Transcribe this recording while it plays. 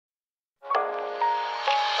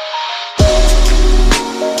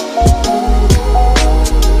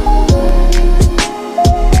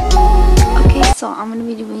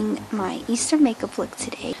Easter makeup look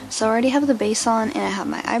today. So I already have the base on and I have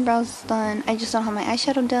my eyebrows done. I just don't have my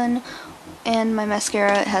eyeshadow done, and my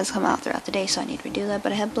mascara has come out throughout the day, so I need to redo that.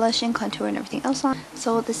 But I have blush and contour and everything else on.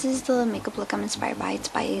 So this is the makeup look I'm inspired by. It's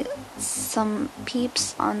by some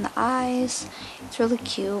Peeps on the eyes. It's really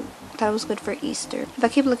cute. Thought it was good for Easter. If I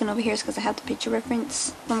keep looking over here, it's because I have the picture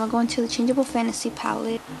reference. I'm gonna go into the Changeable Fantasy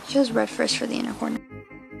palette. She has red first for the inner corner.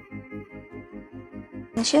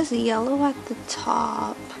 And she has yellow at the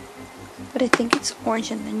top, but I think it's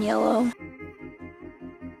orange and then yellow.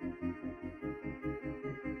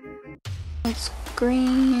 It's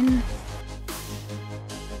green.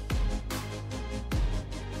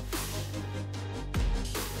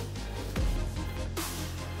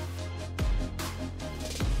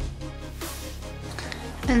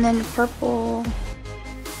 And then purple.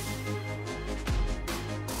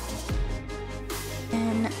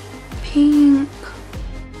 And pink.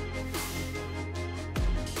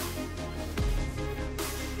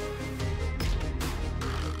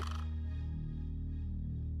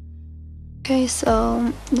 Okay,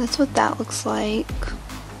 so that's what that looks like.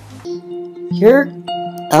 You're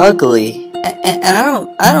ugly, and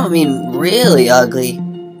I don't mean really ugly,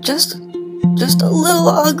 just a little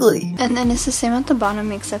ugly. And then it's the same at the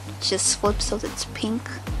bottom, except it just flips so that it's pink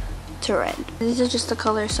to red. These are just the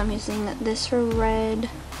colors, so I'm using this for red,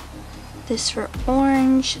 this for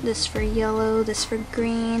orange, this for yellow, this for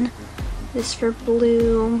green, this for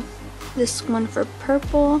blue, this one for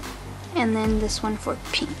purple, and then this one for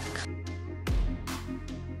pink.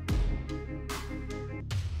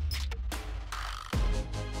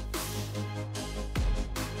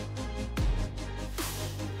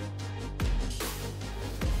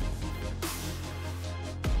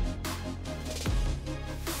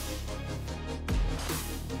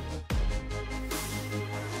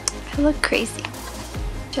 I look crazy.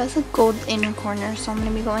 She has a gold inner corner, so I'm going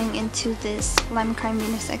to be going into this Lime Crime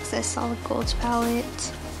Venus XS Solid Golds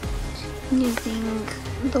palette. I'm using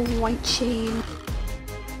the white shade.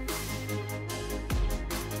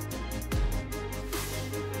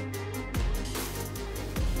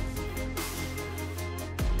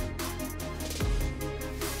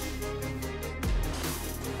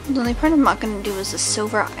 The only part I'm not going to do is a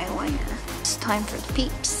silver eyeliner. It's time for the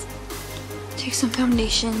Peeps. Take some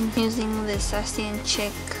foundation using this Sassy and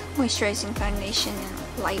Chick moisturizing foundation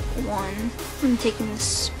in light 1. I'm taking this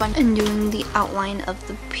sponge and doing the outline of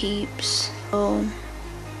the Peeps. So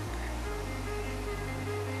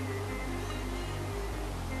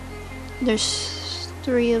there's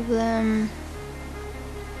 3 of them.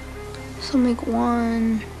 So I'll make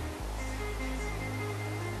 1.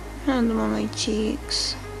 And them on my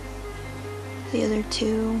cheeks. The other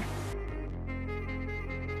 2.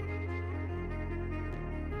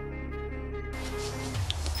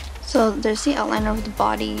 So there's the outline of the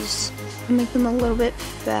bodies. I'll make them a little bit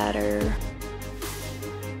fatter.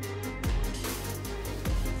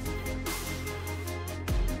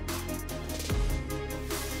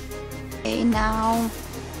 Okay, now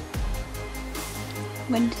I'm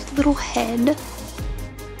going to do the little head.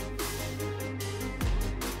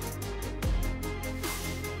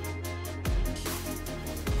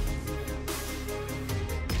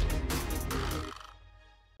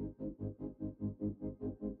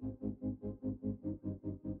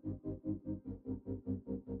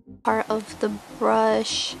 Part of the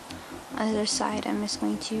brush. On the other side, I'm just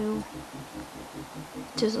going to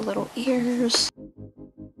do the little ears.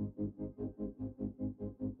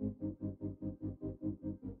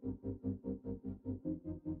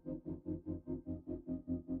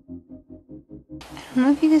 I don't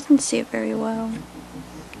know if you guys can see it very well.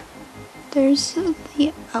 There's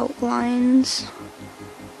the outlines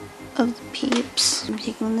of the Peeps. I'm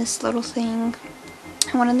taking this little thing.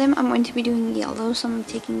 One of them I'm going to be doing yellow, so I'm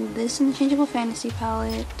taking this in the Changeable Fantasy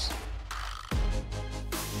palette.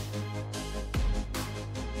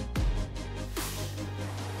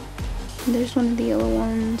 And there's one of the yellow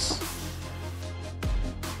ones.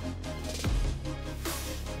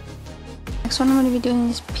 Next one I'm going to be doing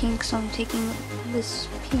is pink, so I'm taking this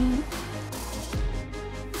pink.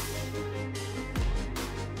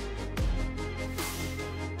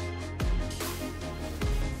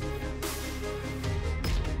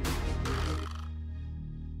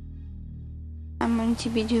 I'm going to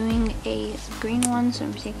be doing a green one, so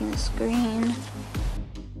I'm taking this green.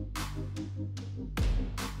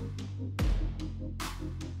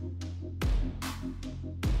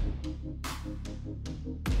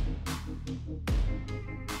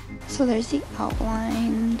 So there's the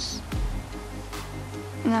outlines.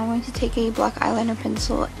 Now I'm going to take a black eyeliner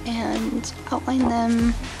pencil and outline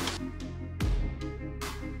them.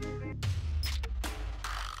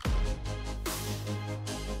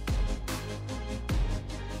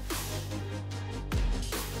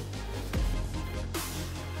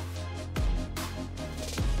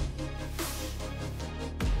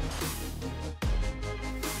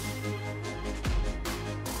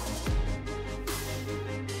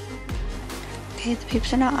 Okay, the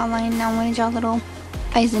peeps are now outlined. Now I'm going to draw little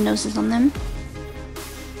eyes and noses on them.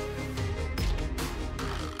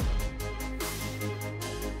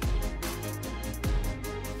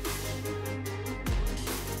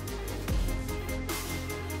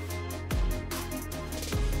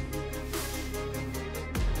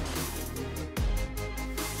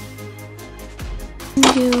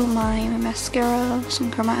 Do my mascara, so I'm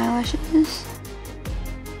gonna curl my eyelashes.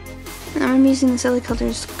 And I'm using the LA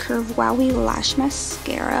Colors Curve Wowie Lash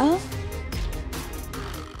Mascara.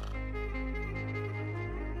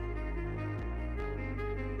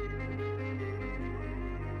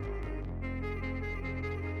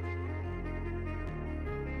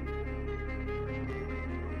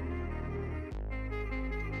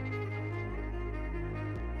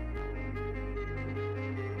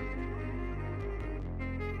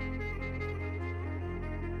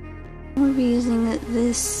 I'm going to be using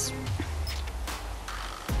this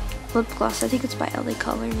lip gloss. I think it's by LA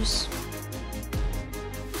Colors.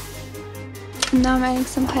 Now I'm adding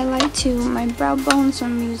some highlight to my brow bone, so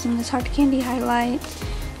I'm using this Hard Candy highlight.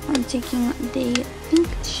 I'm taking the pink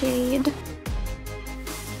shade.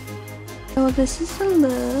 So this is the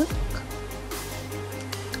look.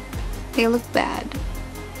 They look bad.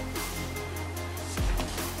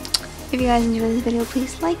 If you guys enjoyed this video,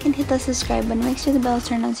 please like and hit that subscribe button. Make sure the bell is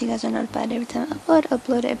turned on so you guys are notified every time I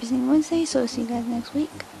upload every single Wednesday. So see you guys next week.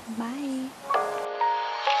 Bye.